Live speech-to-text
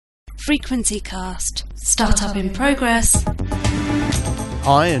Frequency Cast. Startup in progress.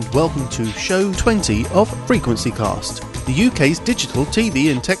 Hi and welcome to show 20 of Frequency Cast, the UK's digital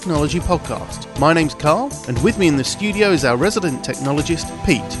TV and technology podcast. My name's Carl, and with me in the studio is our resident technologist,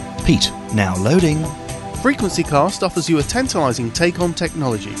 Pete. Pete, now loading. Frequency Cast offers you a tantalising take on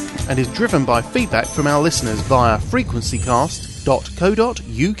technology and is driven by feedback from our listeners via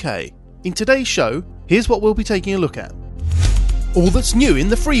frequencycast.co.uk. In today's show, here's what we'll be taking a look at. All that's new in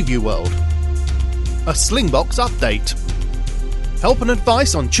the Freeview world. A Slingbox update. Help and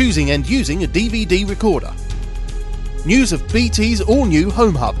advice on choosing and using a DVD recorder. News of BT's all-new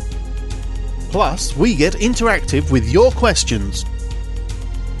Home Hub. Plus, we get interactive with your questions.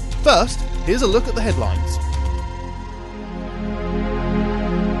 First, here's a look at the headlines.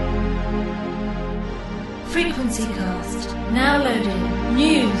 Frequency Cast. Now loading.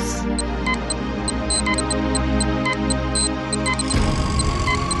 News.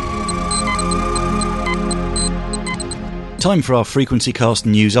 Time for our Frequency Cast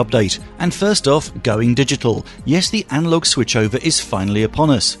news update. And first off, going digital. Yes, the analogue switchover is finally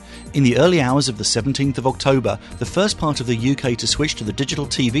upon us. In the early hours of the 17th of October, the first part of the UK to switch to the digital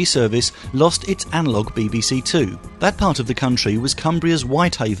TV service lost its analogue BBC Two. That part of the country was Cumbria's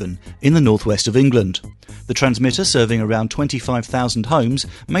Whitehaven, in the northwest of England. The transmitter, serving around 25,000 homes,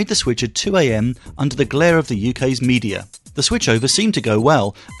 made the switch at 2 a.m. under the glare of the UK's media. The switchover seemed to go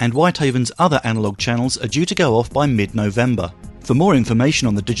well, and Whitehaven's other analogue channels are due to go off by mid-November. For more information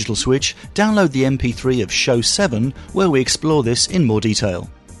on the digital switch, download the MP3 of Show 7, where we explore this in more detail.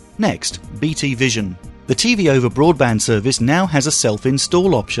 Next, BT Vision. The TV over broadband service now has a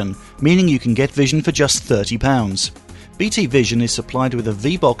self-install option, meaning you can get Vision for just £30. BT Vision is supplied with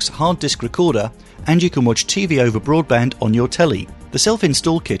a VBox hard disk recorder, and you can watch TV over broadband on your telly. The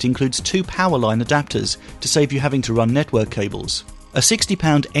self-install kit includes 2 power line adapters to save you having to run network cables. A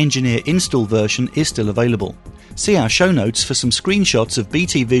 £60 engineer install version is still available. See our show notes for some screenshots of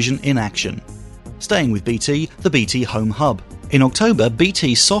BT Vision in action. Staying with BT, the BT Home Hub. In October,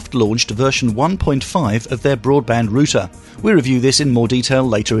 BT soft-launched version 1.5 of their broadband router. We review this in more detail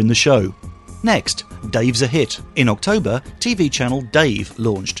later in the show. Next, Dave's a Hit. In October, TV channel Dave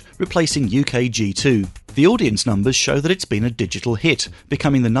launched, replacing UK G2. The audience numbers show that it's been a digital hit,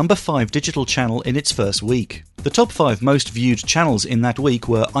 becoming the number 5 digital channel in its first week. The top 5 most viewed channels in that week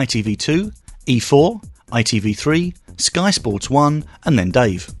were ITV2, E4, ITV3, Sky Sports 1, and then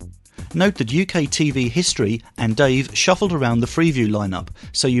Dave. Note that UK TV History and Dave shuffled around the Freeview lineup,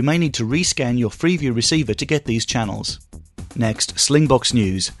 so you may need to rescan your Freeview receiver to get these channels. Next, Slingbox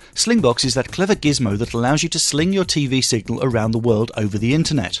news. Slingbox is that clever gizmo that allows you to sling your TV signal around the world over the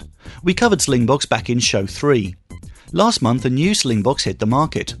internet. We covered Slingbox back in show 3. Last month, a new Slingbox hit the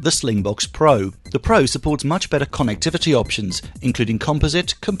market, the Slingbox Pro. The Pro supports much better connectivity options, including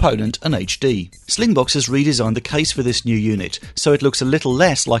composite, component and HD. Slingbox has redesigned the case for this new unit, so it looks a little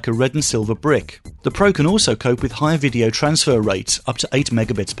less like a red and silver brick. The Pro can also cope with higher video transfer rates, up to 8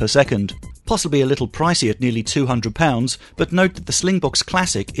 megabits per second. Possibly a little pricey at nearly £200, but note that the Slingbox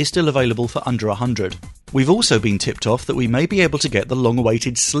Classic is still available for under £100. We've also been tipped off that we may be able to get the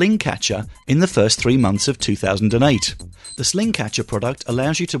long-awaited Slingcatcher in the first 3 months of 2008. The Slingcatcher product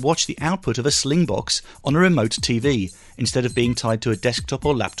allows you to watch the output of a Slingbox on a remote TV, instead of being tied to a desktop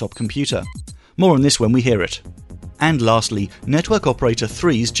or laptop computer. More on this when we hear it. And lastly, network operator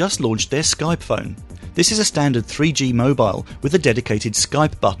Three's just launched their Skype phone. This is a standard 3G mobile with a dedicated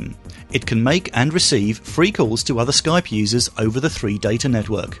Skype button. It can make and receive free calls to other Skype users over the Three data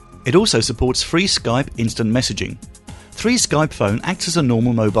network. It also supports free Skype instant messaging. Three's Skype phone acts as a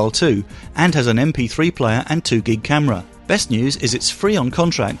normal mobile too, and has an MP3 player and 2GB camera. Best news is it's free on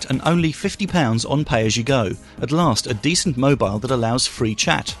contract and only £50 on pay-as-you-go. At last, a decent mobile that allows free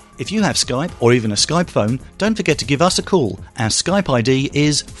chat. If you have Skype or even a Skype phone, don't forget to give us a call. Our Skype ID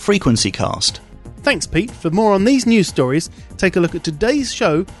is FrequencyCast. Thanks, Pete. For more on these news stories, take a look at today's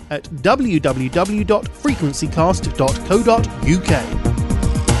show at www.frequencycast.co.uk.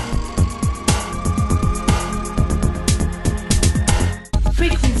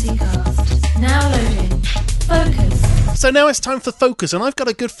 Frequency Cast. Now loading. Focus. So now it's time for Focus, and I've got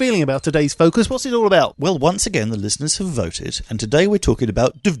a good feeling about today's Focus. What's it all about? Well, once again, the listeners have voted, and today we're talking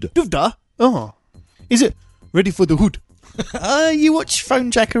about Duvda. Duvda? Oh. Is it ready for the hood? You watch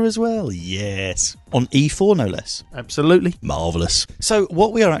Phone Jacker as well? Yes. On E4, no less. Absolutely. Marvellous. So,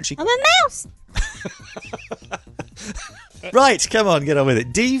 what we are actually... I'm a mouse! Right, come on, get on with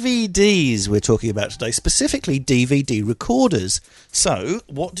it. DVDs we're talking about today, specifically DVD recorders. So,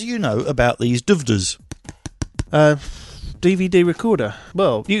 what do you know about these Duvdas? DVD recorder.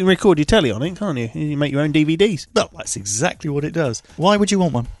 Well, you can record your telly on it, can't you? You make your own DVDs. Well, that's exactly what it does. Why would you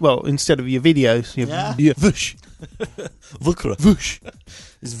want one? Well, instead of your videos, you have whoosh. Vukra. Whoosh.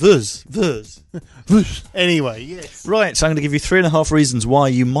 It's Vuz. Whoosh. Anyway, yes. Right, so I'm going to give you 3.5 reasons why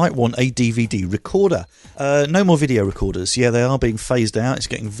you might want a DVD recorder. No more video recorders. Yeah, they are being phased out. It's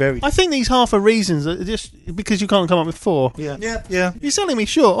getting very... I think these half are reasons are just because you can't come up with 4. Yeah. You're selling me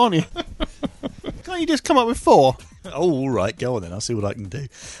short, aren't you? Can't you just come up with 4? Oh, all right, go on then. I'll see what I can do.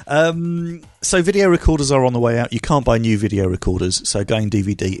 So video recorders are on the way out. You can't buy new video recorders, so going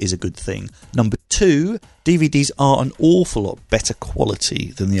DVD is a good thing. Number 2, DVDs are an awful lot better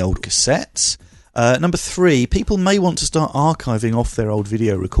quality than the old cassettes. Number 3, people may want to start archiving off their old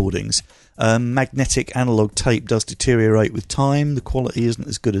video recordings. Magnetic analog tape does deteriorate with time. The quality isn't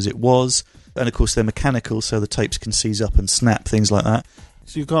as good as it was. And of course they're mechanical, so the tapes can seize up and snap, things like that.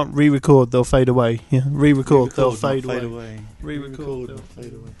 So you can't re-record, they'll fade away. Yeah, re-record, they'll fade away. Re-record, they'll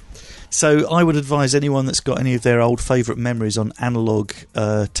fade away. So I would advise anyone that's got any of their old favourite memories on analogue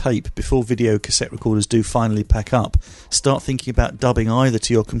tape, before video cassette recorders do finally pack up, start thinking about dubbing either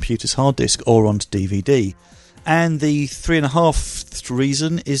to your computer's hard disk or onto DVD. And the 3.5th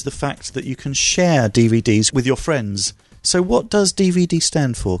reason is the fact that you can share DVDs with your friends. So what does DVD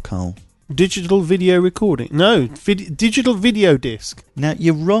stand for, Carl? Digital video recording. No, digital video disc. Now,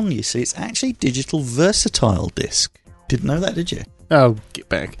 you're wrong, you see. It's actually digital versatile disc. Didn't know that, did you? Oh, get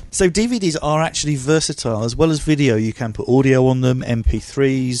back. So DVDs are actually versatile. As well as video, you can put audio on them,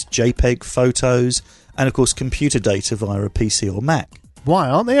 MP3s, JPEG photos, and of course computer data via a PC or Mac. Why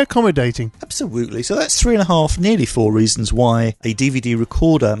aren't they accommodating? Absolutely. So that's 3.5, nearly 4 reasons why a DVD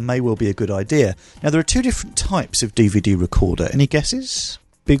recorder may well be a good idea. Now, there are 2 different types of DVD recorder. Any guesses?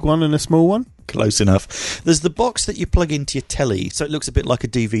 Big one and a small one? Close enough. There's the box that you plug into your telly, so it looks a bit like a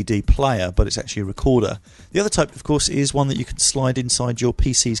DVD player, but it's actually a recorder. The other type, of course, is one that you can slide inside your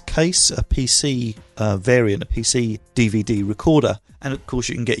PC's case, a PC variant, a PC DVD recorder, and of course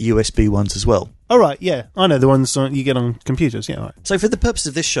you can get USB ones as well. Oh, right, yeah. I know the ones you get on computers, yeah, right. So for the purpose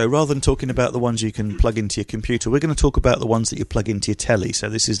of this show, rather than talking about the ones you can plug into your computer, we're going to talk about the ones that you plug into your telly. So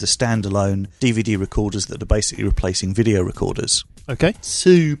this is the standalone DVD recorders that are basically replacing video recorders. Okay.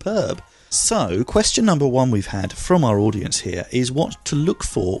 Superb. So, question number 1 we've had from our audience here is what to look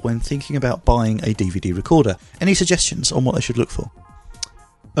for when thinking about buying a DVD recorder. Any suggestions on what they should look for?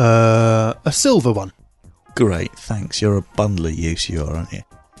 A silver one. Great, thanks. You're a bundle of use, you are, aren't you?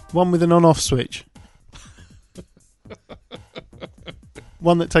 One with an on-off switch.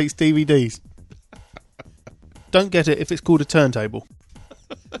 One that takes DVDs. Don't get it if it's called a turntable.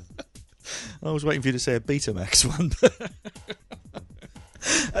 I was waiting for you to say a Betamax one.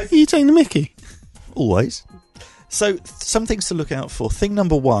 Are you taking the mickey? Always. So, some things to look out for. Thing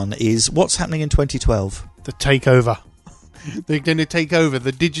number 1 is what's happening in 2012? The takeover. They're going to take over.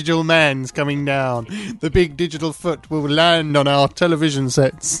 The digital man's coming down. The big digital foot will land on our television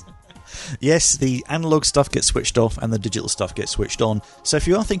sets. Yes, the analogue stuff gets switched off and the digital stuff gets switched on. So if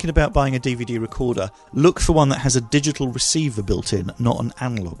you are thinking about buying a DVD recorder, look for one that has a digital receiver built in, not an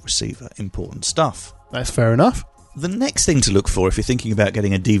analogue receiver. Important stuff. That's fair enough. The next thing to look for if you're thinking about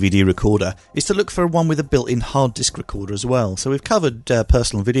getting a DVD recorder is to look for one with a built-in hard disk recorder as well. So we've covered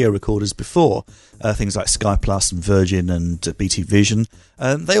personal video recorders before, things like Sky Plus and Virgin and BT Vision.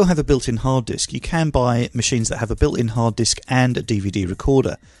 They all have a built-in hard disk. You can buy machines that have a built-in hard disk and a DVD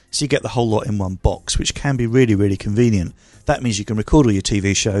recorder, so you get the whole lot in one box, which can be really, really convenient. That means you can record all your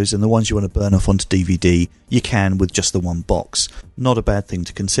TV shows, and the ones you want to burn off onto DVD, you can with just the one box. Not a bad thing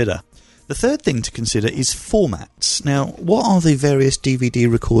to consider. The third thing to consider is formats. Now, what are the various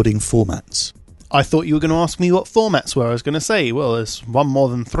DVD recording formats? I thought you were going to ask me what formats were. I was going to say, well, there's one more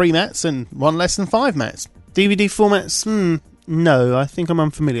than 3 mats and one less than 5 mats. DVD formats, no, I think I'm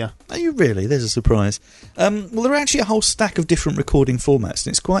unfamiliar. Are you really? There's a surprise. Well, there are actually a whole stack of different recording formats,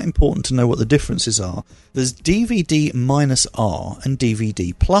 and it's quite important to know what the differences are. There's DVD-R and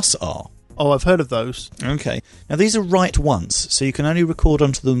DVD+R. Oh, I've heard of those. Okay. Now, these are write once, so you can only record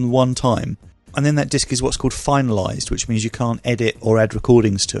onto them one time. And then that disc is what's called finalised, which means you can't edit or add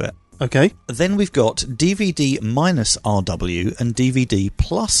recordings to it. Okay. Then we've got DVD-RW and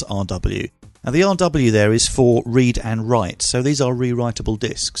DVD+RW. Now, the RW there is for read and write, so these are rewritable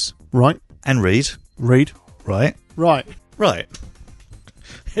discs. Right. And read. Read. Right. Right. Right.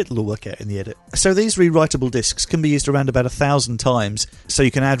 It'll all work out in the edit. So these rewritable discs can be used around about 1,000 times, so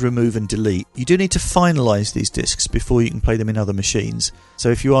you can add, remove and delete. You do need to finalise these discs before you can play them in other machines. So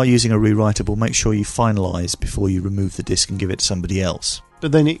if you are using a rewritable, make sure you finalise before you remove the disc and give it to somebody else.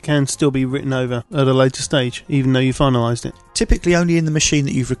 But then it can still be written over at a later stage, even though you finalised it. Typically only in the machine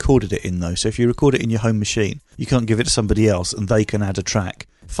that you've recorded it in, though. So if you record it in your home machine, you can't give it to somebody else and they can add a track,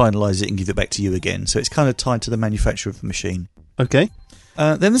 finalise it and give it back to you again. So it's kind of tied to the manufacturer of the machine. Okay.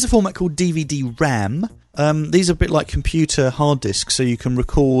 Then there's a format called DVD-RAM. These are a bit like computer hard disks, so you can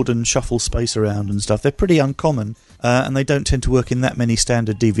record and shuffle space around and stuff. They're pretty uncommon, and they don't tend to work in that many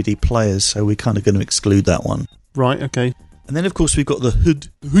standard DVD players, so we're kind of going to exclude that one. Right, okay. And then, of course, we've got the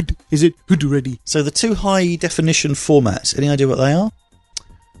HUD. Is it HUD ready? So the two high-definition formats, any idea what they are?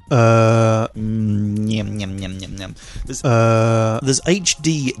 There's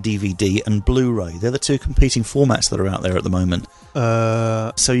HD DVD and Blu-ray. They're the two competing formats that are out there at the moment.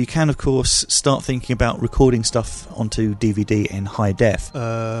 So you can, of course, start thinking about recording stuff onto DVD in high def.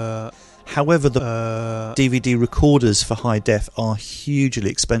 However, the DVD recorders for high def are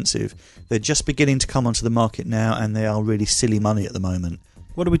hugely expensive. They're just beginning to come onto the market now, and they are really silly money at the moment.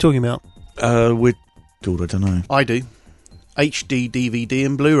 What are we talking about? I don't know. I do. HD, DVD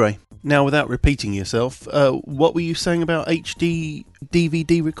and Blu-ray. Now, without repeating yourself, what were you saying about HD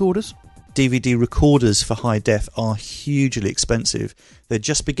DVD recorders? DVD recorders for high def are hugely expensive. They're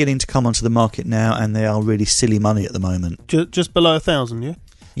just beginning to come onto the market now, and they are really silly money at the moment. Just below 1,000, yeah?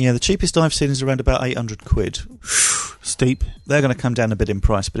 Yeah, the cheapest I've seen is around about 800 quid. Steep. They're going to come down a bit in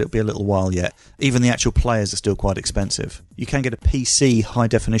price, but it'll be a little while yet. Even the actual players are still quite expensive. You can get a PC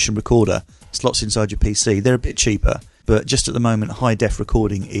high-definition recorder, slots inside your PC. They're a bit cheaper, but just at the moment, high-def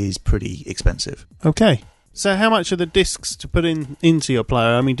recording is pretty expensive. Okay. So how much are the discs to put into your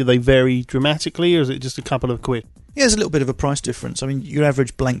player? I mean, do they vary dramatically, or is it just a couple of quid? Yeah, there's a little bit of a price difference. I mean, your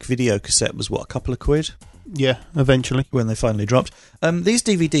average blank video cassette was, what, a couple of quid? Yeah, eventually. When they finally dropped. These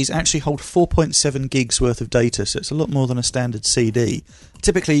DVDs actually hold 4.7 gigs worth of data, so it's a lot more than a standard CD.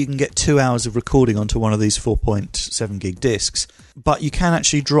 Typically, you can get 2 hours of recording onto one of these 4.7 gig discs, but you can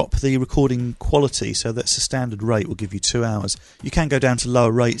actually drop the recording quality, so that's the standard rate will give you 2 hours. You can go down to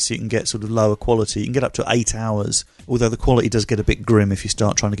lower rates, so you can get sort of lower quality. You can get up to 8 hours, although the quality does get a bit grim if you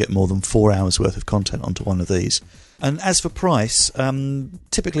start trying to get more than 4 hours worth of content onto one of these. And as for price,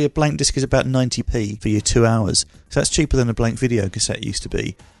 typically a blank disc is about 90p for your 2 hours. So that's cheaper than a blank video cassette used to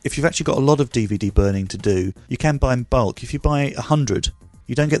be. If you've actually got a lot of DVD burning to do, you can buy in bulk. If you buy 100,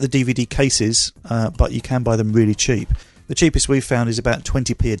 you don't get the DVD cases, but you can buy them really cheap. The cheapest we've found is about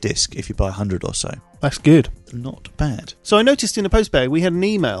 20p a disc if you buy 100 or so. That's good. Not bad. So I noticed in the postbag we had an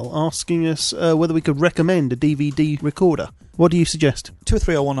email asking us whether we could recommend a DVD recorder. What do you suggest? 2 or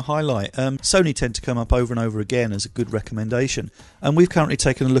 3 I want to highlight. Sony tend to come up over and over again as a good recommendation. And we've currently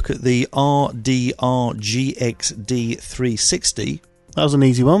taken a look at the RDR-GXD360. That was an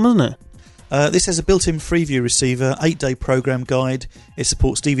easy one, wasn't it? This has a built-in Freeview receiver, 8-day program guide. It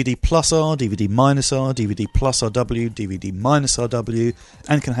supports DVD plus R, DVD minus R, DVD plus RW, DVD minus RW,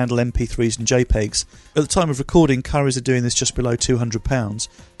 and can handle MP3s and JPEGs. At the time of recording, Currys are doing this just below £200,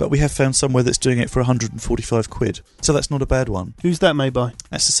 but we have found somewhere that's doing it for 145 quid. So that's not a bad one. Who's that made by?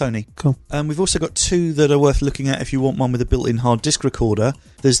 That's the Sony. Cool. We've also got 2 that are worth looking at if you want one with a built-in hard disk recorder.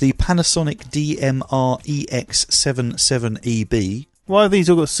 There's the Panasonic DMR EX77EB. Why have these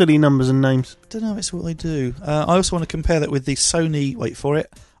all got silly numbers and names? Don't know, it's what they do. I also want to compare that with the Sony, wait for it,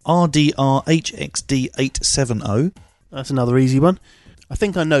 RDR-HXD870. That's another easy one. I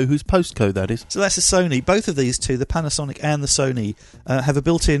think I know whose postcode that is. So that's the Sony. Both of these two, the Panasonic and the Sony, have a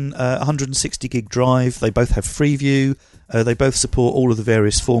built-in 160 gig drive. They both have Freeview. They both support all of the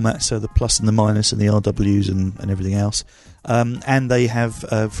various formats, so the plus and the minus and the RWs and everything else. And they have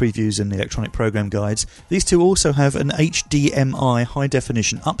Freeviews and the electronic program guides. These two also have an HDMI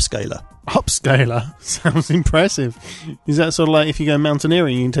high-definition upscaler. Upscaler? Sounds impressive. Is that sort of like if you go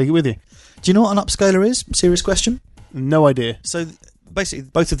mountaineering, you can take it with you? Do you know what an upscaler is? Serious question? No idea. So basically,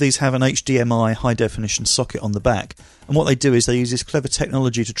 both of these have an HDMI high-definition socket on the back, and what they do is they use this clever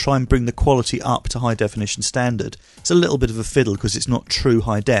technology to try and bring the quality up to high-definition standard. It's a little bit of a fiddle because it's not true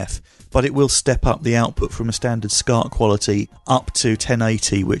high-def, but it will step up the output from a standard SCART quality up to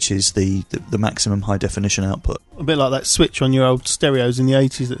 1080, which is the maximum high-definition output. A bit like that switch on your old stereos in the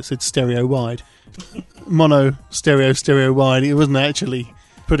 80s that said stereo wide. Mono, stereo wide. It wasn't actually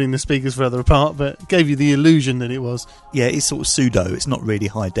putting the speakers further apart, but gave you the illusion that it was. Yeah, it's sort of pseudo. It's not really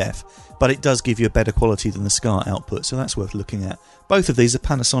high def, but it does give you a better quality than the SCART output, so that's worth looking at. Both of these, the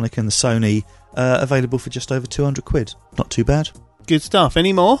Panasonic and the Sony, available for just over 200 quid. Not too bad. Good stuff.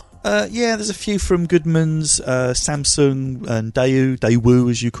 Any more? Yeah, there's a few from Goodman's, Samsung and Daewoo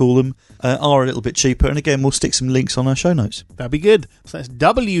as you call them, are a little bit cheaper, and again we'll stick some links on our show notes. That'd be good. So that's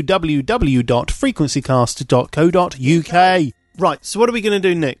www.frequencycast.co.uk. Right, so what are we going to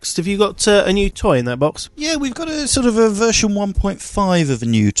do next? Have you got a new toy in that box? Yeah, we've got a sort of a version 1.5 of a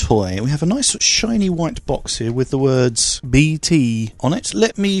new toy. We have a nice shiny white box here with the words BT on it.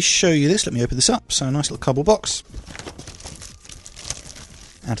 Let me show you this. Let me open this up. So a nice little cardboard box.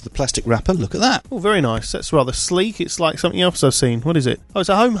 Out of the plastic wrapper, look at that. Oh, very nice. That's rather sleek. It's like something else I've seen. What is it? Oh, it's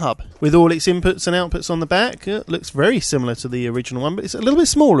a home hub with all its inputs and outputs on the back. It looks very similar to the original one, but it's a little bit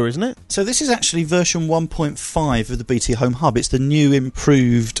smaller, isn't it? So this is actually version 1.5 of the BT Home Hub. It's the new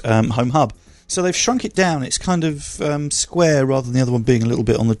improved Home Hub. So they've shrunk it down. It's kind of square rather than the other one being a little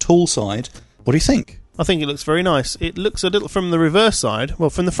bit on the tall side. What do you think? I think it looks very nice. It looks a little from the reverse side, well,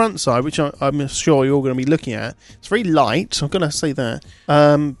 from the front side, which I'm sure you're all going to be looking at. It's very light, I'm going to say that.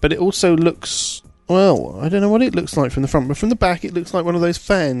 But it also looks, well, I don't know what it looks like from the front, but from the back it looks like one of those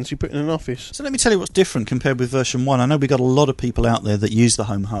fans you put in an office. So let me tell you what's different compared with version 1. I know we've got a lot of people out there that use the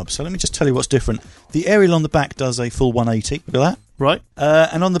Home Hub, so let me just tell you what's different. The aerial on the back does a full 180, look at that. Right.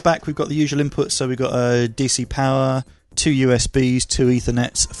 And on the back we've got the usual inputs, so we've got a DC power, 2 USBs, 2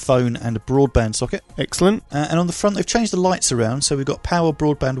 Ethernets, a phone and a broadband socket. Excellent. And on the front they've changed the lights around, so we've got power,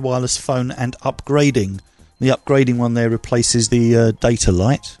 broadband, wireless, phone and upgrading. The upgrading one there replaces the data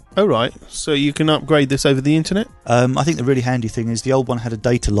light. Oh, right. So you can upgrade this over the internet? I think the really handy thing is the old one had a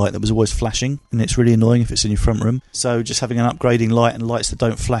data light that was always flashing, and it's really annoying if it's in your front room. So just having an upgrading light and lights that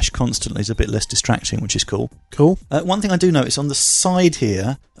don't flash constantly is a bit less distracting, which is cool. Cool. One thing I do notice on the side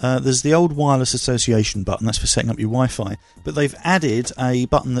here, there's the old wireless association button, that's for setting up your Wi-Fi, but they've added a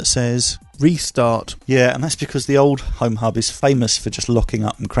button that says restart. Yeah, and that's because the old Home Hub is famous for just locking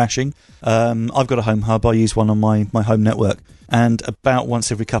up and crashing. I've got a Home Hub, I use one on my home network. And about once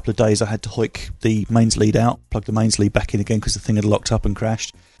every couple of days I had to hoik the mains lead out, plug the mains lead back in again because the thing had locked up and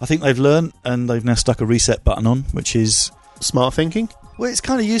crashed. I think they've learned and they've now stuck a reset button on, which is... smart thinking? Well, it's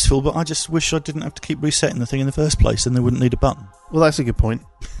kind of useful, but I just wish I didn't have to keep resetting the thing in the first place and they wouldn't need a button. Well, that's a good point.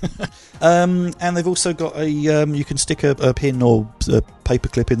 And they've also got a... you can stick a pin or a paper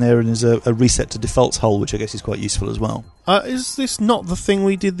clip in there and there's a reset to defaults hole, which I guess is quite useful as well. Is this not the thing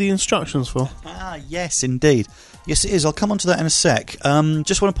we did the instructions for? Ah, yes, indeed. Yes, it is. I'll come on to that in a sec.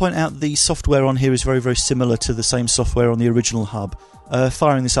 Just want to point out the software on here is very, very similar to the same software on the original hub.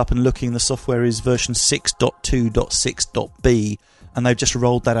 Firing this up and looking, the software is version 6.2.6.b, and they've just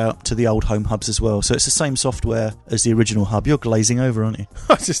rolled that out to the old Home Hubs as well. So it's the same software as the original hub. You're glazing over, aren't you?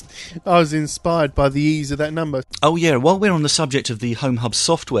 I was inspired by the ease of that number. Oh yeah, while we're on the subject of the Home Hub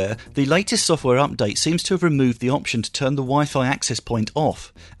software, the latest software update seems to have removed the option to turn the Wi-Fi access point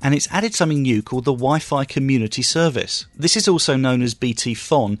off, and it's added something new called the Wi-Fi Community Service. This is also known as BT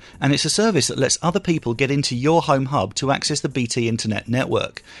Phone, and it's a service that lets other people get into your Home Hub to access the BT Internet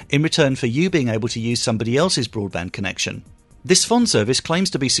network, in return for you being able to use somebody else's broadband connection. This phone service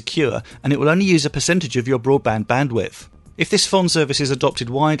claims to be secure, and it will only use a percentage of your broadband bandwidth. If this phone service is adopted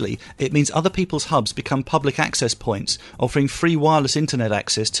widely, it means other people's hubs become public access points, offering free wireless internet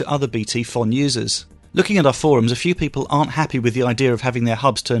access to other BT phone users. Looking at our forums, a few people aren't happy with the idea of having their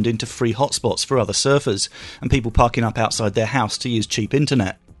hubs turned into free hotspots for other surfers, and people parking up outside their house to use cheap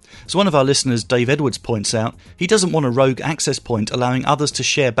internet. So one of our listeners, Dave Edwards, points out he doesn't want a rogue access point allowing others to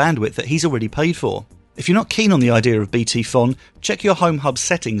share bandwidth that he's already paid for. If you're not keen on the idea of BT Phone, check your Home Hub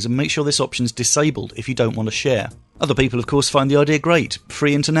settings and make sure this option's disabled if you don't want to share. Other people, of course, find the idea great.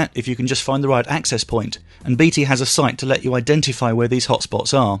 Free internet if you can just find the right access point. And BT has a site to let you identify where these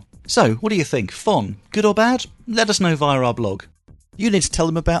hotspots are. So, what do you think? Phone, good or bad? Let us know via our blog. You need to tell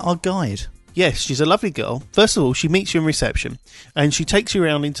them about our guide. Yes, she's a lovely girl. First of all, she meets you in reception, and she takes you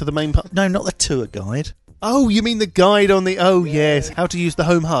around into the main part. No, not the tour guide. Oh, you mean the guide on the... Oh, yes, how to use the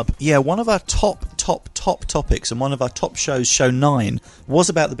Home Hub. Yeah, one of our top topics and one of our top shows, show 9, was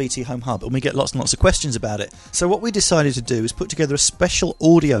about the BT Home Hub, and we get lots and lots of questions about it. So what we decided to do is put together a special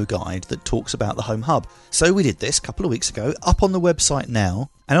audio guide that talks about the Home Hub. So we did this a couple of weeks ago, up on the website now,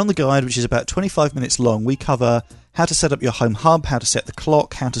 and on the guide, which is about 25 minutes long, we cover how to set up your Home Hub, how to set the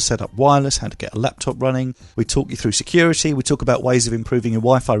clock, how to set up wireless, how to get a laptop running. We talk you through security, we talk about ways of improving your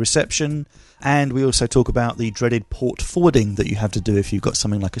Wi-Fi reception, and we also talk about the dreaded port forwarding that you have to do if you've got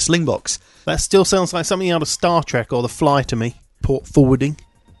something like a Slingbox. That still sounds like something out of Star Trek or The Fly to me. Port forwarding.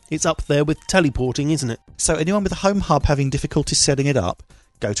 It's up there with teleporting, isn't it? So anyone with a Home Hub having difficulties setting it up,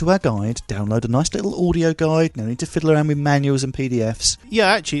 go to our guide, download a nice little audio guide, no need to fiddle around with manuals and PDFs. Yeah,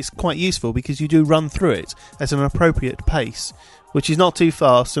 actually it's quite useful because you do run through it at an appropriate pace, which is not too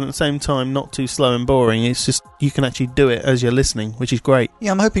fast and at the same time not too slow and boring. It's just you can actually do it as you're listening, which is great. Yeah,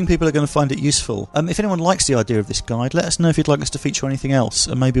 I'm hoping people are going to find it useful. If anyone likes the idea of this guide, let us know if you'd like us to feature anything else,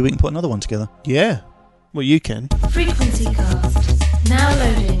 and maybe we can put another one together. Yeah, well you can. Frequency Cast, Now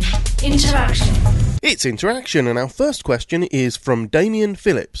loading. Interaction. It's interaction, and our first question is from Damien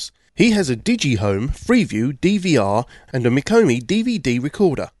Phillips. He has a DigiHome, Freeview, DVR, and a Mikomi DVD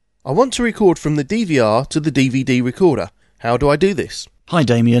recorder. I want to record from the DVR to the DVD recorder. How do I do this? Hi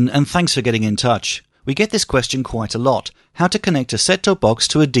Damien, and thanks for getting in touch. We get this question quite a lot, how to connect a set-top box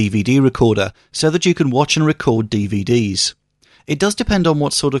to a DVD recorder so that you can watch and record DVDs. It does depend on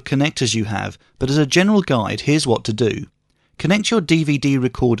what sort of connectors you have, but as a general guide, here's what to do. Connect your DVD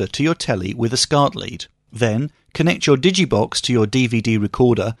recorder to your telly with a SCART lead. Then, connect your Digibox to your DVD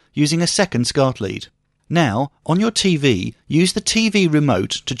recorder using a second SCART lead. Now, on your TV, use the TV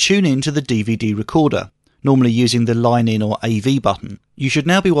remote to tune in to the DVD recorder, normally using the Line In or AV button. You should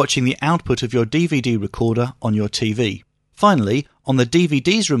now be watching the output of your DVD recorder on your TV. Finally, on the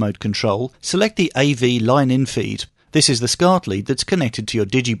DVD's remote control, select the AV Line In feed. This is the SCART lead that's connected to your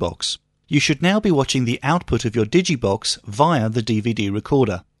Digibox. You should now be watching the output of your Digibox via the DVD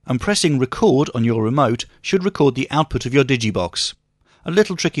recorder, and pressing record on your remote should record the output of your Digibox. A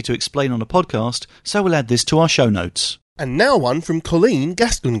little tricky to explain on a podcast, so we'll add this to our show notes. And now one from Colleen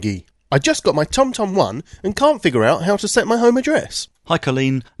Gastonguy. I just got my TomTom One and can't figure out how to set my home address. Hi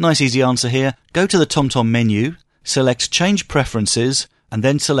Colleen, nice easy answer here. Go to the TomTom menu, select Change Preferences, and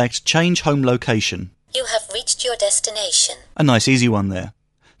then select Change Home Location. You have reached your destination. A nice easy one there.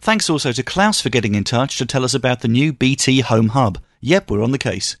 Thanks also to Klaus for getting in touch to tell us about the new BT Home Hub. Yep, we're on the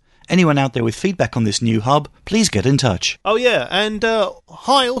case. Anyone out there with feedback on this new hub, please get in touch. Oh yeah, and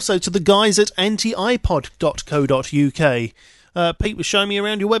hi also to the guys at antiipod.co.uk. Pete was showing me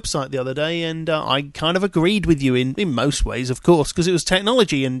around your website the other day, and I kind of agreed with you in most ways, of course, because it was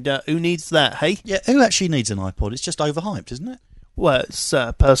technology, and who needs that, hey? Yeah, who actually needs an iPod? It's just overhyped, isn't it? Well, it's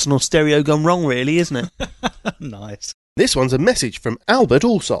personal stereo gone wrong, really, isn't it? Nice. This one's a message from Albert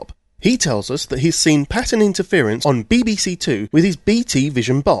Alsop. He tells us that he's seen pattern interference on BBC Two with his BT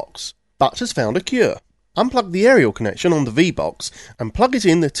Vision box, but has found a cure. Unplug the aerial connection on the V-box and plug it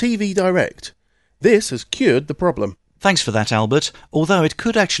in the TV Direct. This has cured the problem. Thanks for that, Albert, although it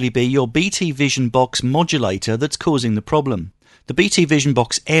could actually be your BT Vision box modulator that's causing the problem. The BT Vision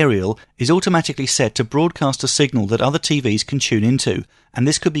box aerial is automatically set to broadcast a signal that other TVs can tune into, and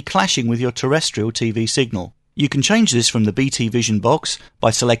this could be clashing with your terrestrial TV signal. You can change this from the BT Vision box by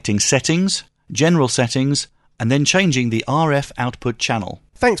selecting Settings, General Settings, and then changing the RF output channel.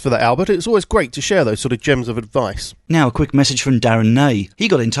 Thanks for that, Albert. It's always great to share those sort of gems of advice. Now a quick message from Darren Ney. He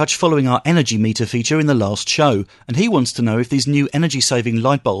got in touch following our energy meter feature in the last show, and he wants to know if these new energy-saving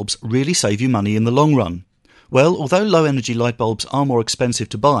light bulbs really save you money in the long run. Well, although low-energy light bulbs are more expensive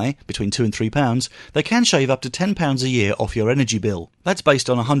to buy, between £2 and £3, they can shave up to £10 a year off your energy bill. That's based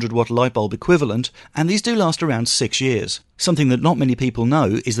on a 100-watt light bulb equivalent, and these do last around 6 years. Something that not many people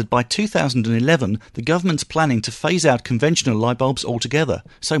know is that by 2011, the government's planning to phase out conventional light bulbs altogether,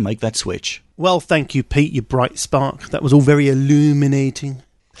 so make that switch. Well, thank you, Pete, you bright spark. That was all very illuminating.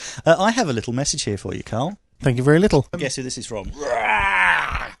 I have a little message here for you, Carl. Thank you very little. Guess who this is from?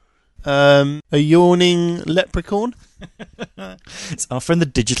 A yawning leprechaun? It's our friend the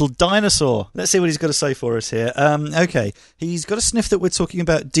Digital Dinosaur. Let's see what he's got to say for us here. Okay, he's got a sniff that we're talking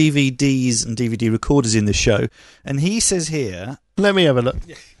about DVDs and DVD recorders in this show, and he says here... Let me have a look.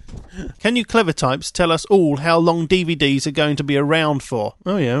 Can you clever types tell us all how long DVDs are going to be around for?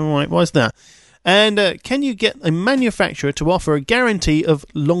 Oh yeah, all right, why's that? And can you get a manufacturer to offer a guarantee of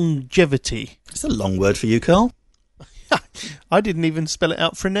longevity? It's a long word for you, Carl. I didn't even spell it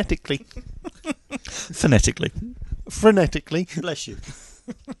out phonetically. Phonetically. Bless you.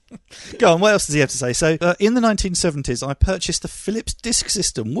 Go on, what else does he have to say? So, in the 1970s, I purchased the Philips Disk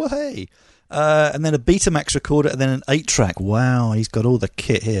System. Whoa! And then a Betamax recorder, and then an 8-track. Wow, he's got all the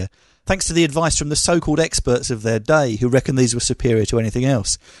kit here. Thanks to the advice from the so-called experts of their day who reckon these were superior to anything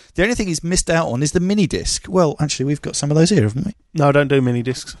else. The only thing he's missed out on is the mini disc. Well, actually, we've got some of those here, haven't we? No, I don't do mini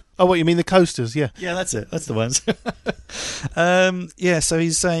discs. Oh, what, you mean the coasters? Yeah. Yeah, that's it. That's the ones. Yeah, so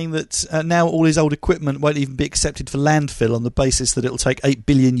he's saying that now all his old equipment won't even be accepted for landfill on the basis that it'll take 8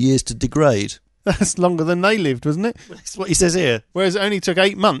 billion years to degrade. That's longer than they lived, wasn't it? That's what he says here. Whereas it only took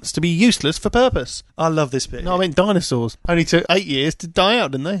 8 months to be useless for purpose. I love this bit. No, I meant dinosaurs. Only took 8 years to die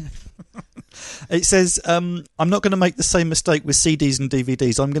out, didn't they? It says, I'm not going to make the same mistake with CDs and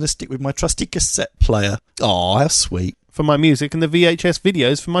DVDs. I'm going to stick with my trusty cassette player. Oh, how sweet. For my music and the VHS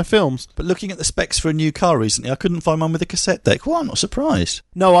videos for my films. But looking at the specs for a new car recently, I couldn't find one with a cassette deck. Well, I'm not surprised.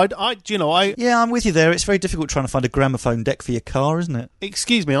 No, I. Yeah, I'm with you there. It's very difficult trying to find a gramophone deck for your car, isn't it?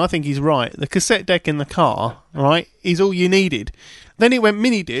 Excuse me, I think he's right. The cassette deck in the car, right, is all you needed. Then it went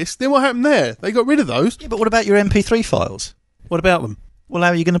mini disc. Then what happened there? They got rid of those. Yeah, but what about your MP3 files? What about them? Well, how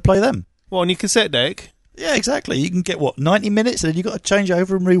are you going to play them? What, on your cassette deck? Yeah, exactly. You can get, 90 minutes, and then you've got to change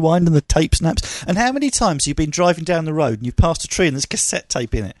over and rewind, and the tape snaps. And how many times have you been driving down the road and you've passed a tree and there's cassette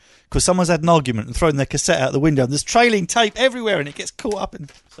tape in it? Because someone's had an argument and thrown their cassette out the window, and there's trailing tape everywhere, and it gets caught up in...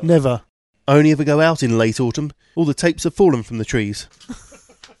 Never. I only ever go out in late autumn. All the tapes have fallen from the trees.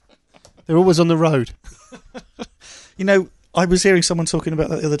 They're always on the road. You know, I was hearing someone talking about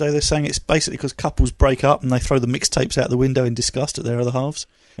that the other day. They're saying it's basically because couples break up and they throw the mixtapes out the window in disgust at their other halves.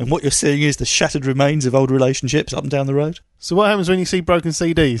 And what you're seeing is the shattered remains of old relationships up and down the road. So what happens when you see broken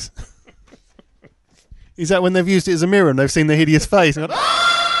CDs? Is that when they've used it as a mirror and they've seen the hideous face? And gone,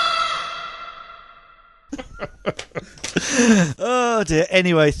 Oh dear.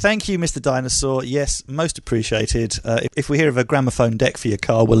 Anyway, thank you, Mr. Dinosaur. Yes, most appreciated. If we hear of a gramophone deck for your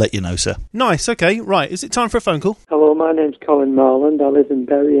car, we'll let you know, sir. Nice, okay, right. Is it time for a phone call? Hello, my name's Colin Marland. I live in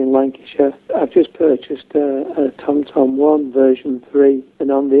Bury in Lancashire. I've just purchased a TomTom 1 version 3,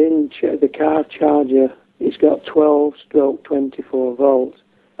 and on the car charger, it's got 12/24 volts.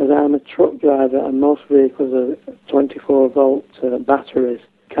 As I'm a truck driver and most vehicles are 24-volt batteries,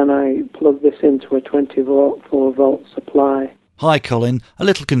 can I plug this into a 24-volt supply? Hi, Colin. A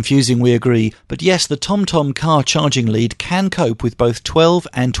little confusing, we agree. But yes, the TomTom car charging lead can cope with both 12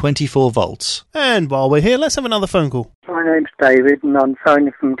 and 24 volts. And while we're here, let's have another phone call. My name's David, and I'm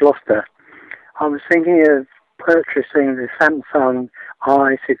phoning from Gloucester. I was thinking of purchasing the Samsung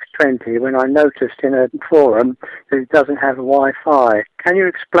i620 when I noticed in a forum that it doesn't have Wi-Fi. Can you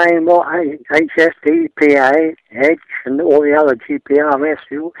explain what HSDPA, Edge, and all the other GPRS,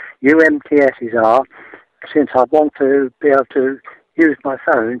 UMTSs are, since I want to be able to use my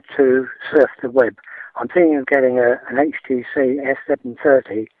phone to surf the web? I'm thinking of getting an HTC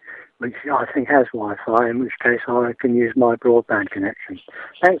S730, which I think has Wi-Fi, in which case I can use my broadband connection.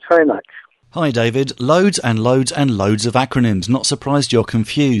 Thanks very much. Hi, David. Loads and loads and loads of acronyms. Not surprised you're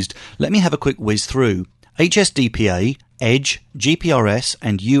confused. Let me have a quick whiz through. HSDPA, Edge, GPRS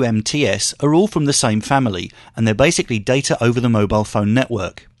and UMTS are all from the same family, and they're basically data over the mobile phone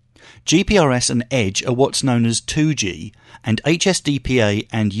network. GPRS and Edge are what's known as 2G, and HSDPA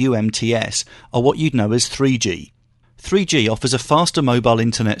and UMTS are what you'd know as 3G. 3G offers a faster mobile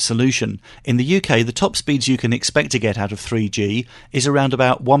internet solution. In the UK, the top speeds you can expect to get out of 3G is around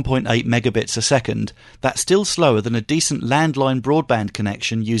about 1.8 megabits a second. That's still slower than a decent landline broadband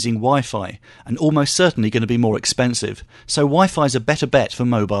connection using Wi-Fi, and almost certainly going to be more expensive. So Wi-Fi is a better bet for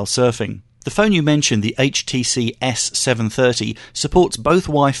mobile surfing. The phone you mentioned, the HTC S730, supports both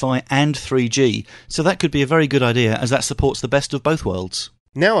Wi-Fi and 3G, so that could be a very good idea as that supports the best of both worlds.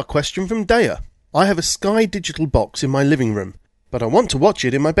 Now a question from Daya. I have a Sky Digital box in my living room, but I want to watch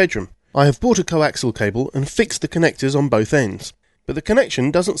it in my bedroom. I have bought a coaxial cable and fixed the connectors on both ends, but the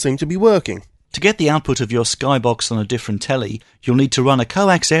connection doesn't seem to be working. To get the output of your Skybox on a different telly, you'll need to run a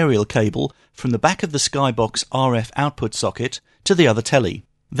coaxial cable from the back of the Skybox RF output socket to the other telly.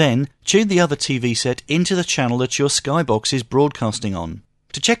 Then, tune the other TV set into the channel that your Skybox is broadcasting on.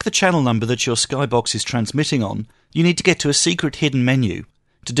 To check the channel number that your Skybox is transmitting on, you need to get to a secret hidden menu.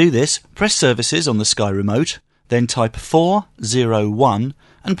 To do this, press Services on the Sky Remote, then type 401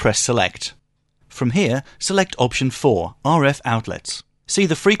 and press Select. From here, select option 4, RF Outlets. See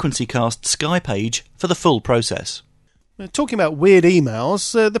the Frequency Cast Sky page for the full process. Talking about weird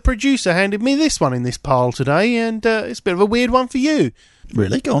emails, the producer handed me this one in this pile today, and it's a bit of a weird one for you.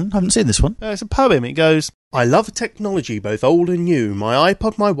 Really? Go on, haven't seen this one. It's a poem. It goes, I love technology, both old and new, my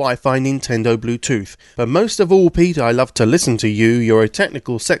iPod, my Wi-Fi, Nintendo, Bluetooth. But most of all, Pete, I love to listen to you, you're a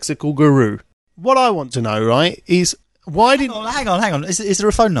technical, sexical guru. What I want to know, right, is why did... Hang on. Is there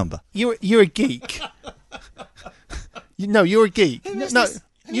a phone number? You're a geek. No, you're a geek.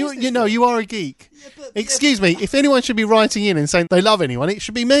 No, you are a geek. Yeah, but, excuse me, if anyone should be writing in and saying they love anyone, it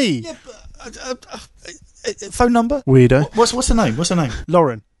should be me. Yeah, but... phone number? Weirdo. What's her name?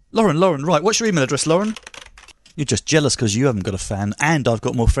 Lauren, right. What's your email address, Lauren? You're just jealous because you haven't got a fan, and I've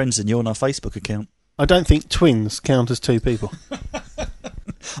got more friends than you on our Facebook account. I don't think twins count as two people.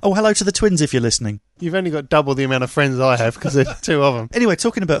 Oh, hello to the twins if you're listening. You've only got double the amount of friends I have because there's two of them. Anyway,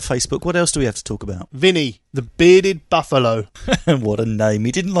 talking about Facebook, what else do we have to talk about? Vinny, the bearded buffalo. What a name.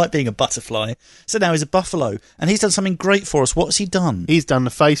 He didn't like being a butterfly, so now he's a buffalo, and he's done something great for us. What's he done? He's done the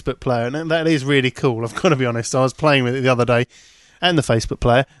Facebook player, and that is really cool. I've got to be honest. I was playing with it the other day, and the Facebook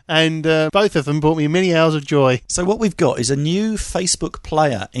player, and both of them brought me many hours of joy. So what we've got is a new Facebook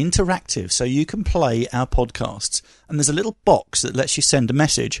player, interactive, so you can play our podcasts. and there's a little box that lets you send a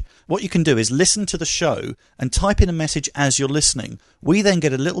message. What you can do is listen to the show and type in a message as you're listening. We then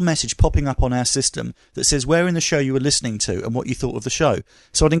get a little message popping up on our system that says where in the show you were listening to and what you thought of the show.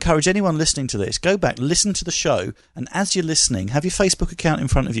 So I'd encourage anyone listening to this, go back, listen to the show, and as you're listening, have your Facebook account in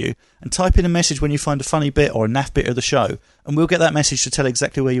front of you and type in a message when you find a funny bit or a naff bit of the show, and we'll get that message to tell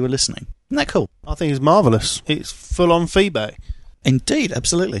exactly where you were listening. Isn't that cool? I think it's marvellous. It's full-on feedback. Indeed,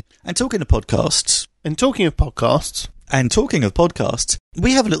 absolutely. And talking of podcasts... And talking of podcasts,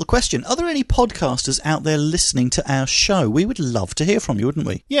 we have a little question. Are there any podcasters out there listening to our show? We would love to hear from you, wouldn't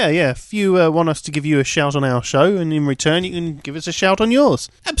we? Yeah. If you want us to give you a shout on our show, and in return you can give us a shout on yours.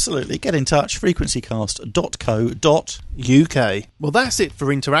 Absolutely. Get in touch, frequencycast.co.uk. Well, that's it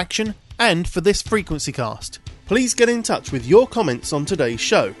for interaction and for this Frequency Cast. Please get in touch with your comments on today's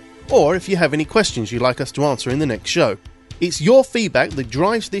show, or if you have any questions you'd like us to answer in the next show. It's your feedback that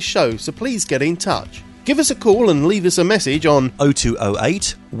drives this show, so please get in touch. Give us a call and leave us a message on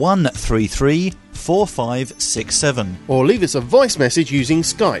 0208 133 4567. Or leave us a voice message using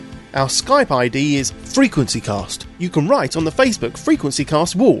Skype. Our Skype ID is FrequencyCast. You can write on the Facebook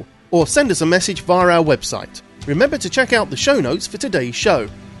FrequencyCast wall, or send us a message via our website. Remember to check out the show notes for today's show,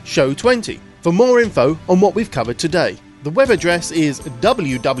 Show 20, for more info on what we've covered today. The web address is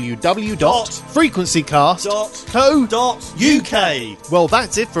www.frequencycast.co.uk. Well,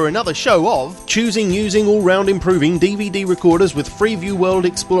 that's it for another show of Choosing Using All-Round Improving DVD Recorders with Freeview World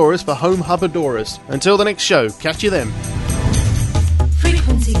Explorers for Home Hub Adorers. Until the next show, catch you then.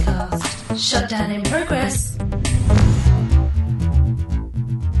 Frequency Cast. Shutdown in progress.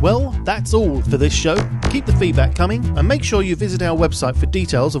 Well, that's all for this show. Keep the feedback coming and make sure you visit our website for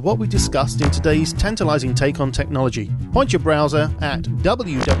details of what we discussed in today's tantalising take on technology. Point your browser at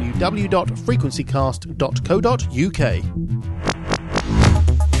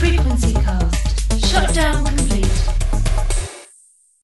www.frequencycast.co.uk. Frequency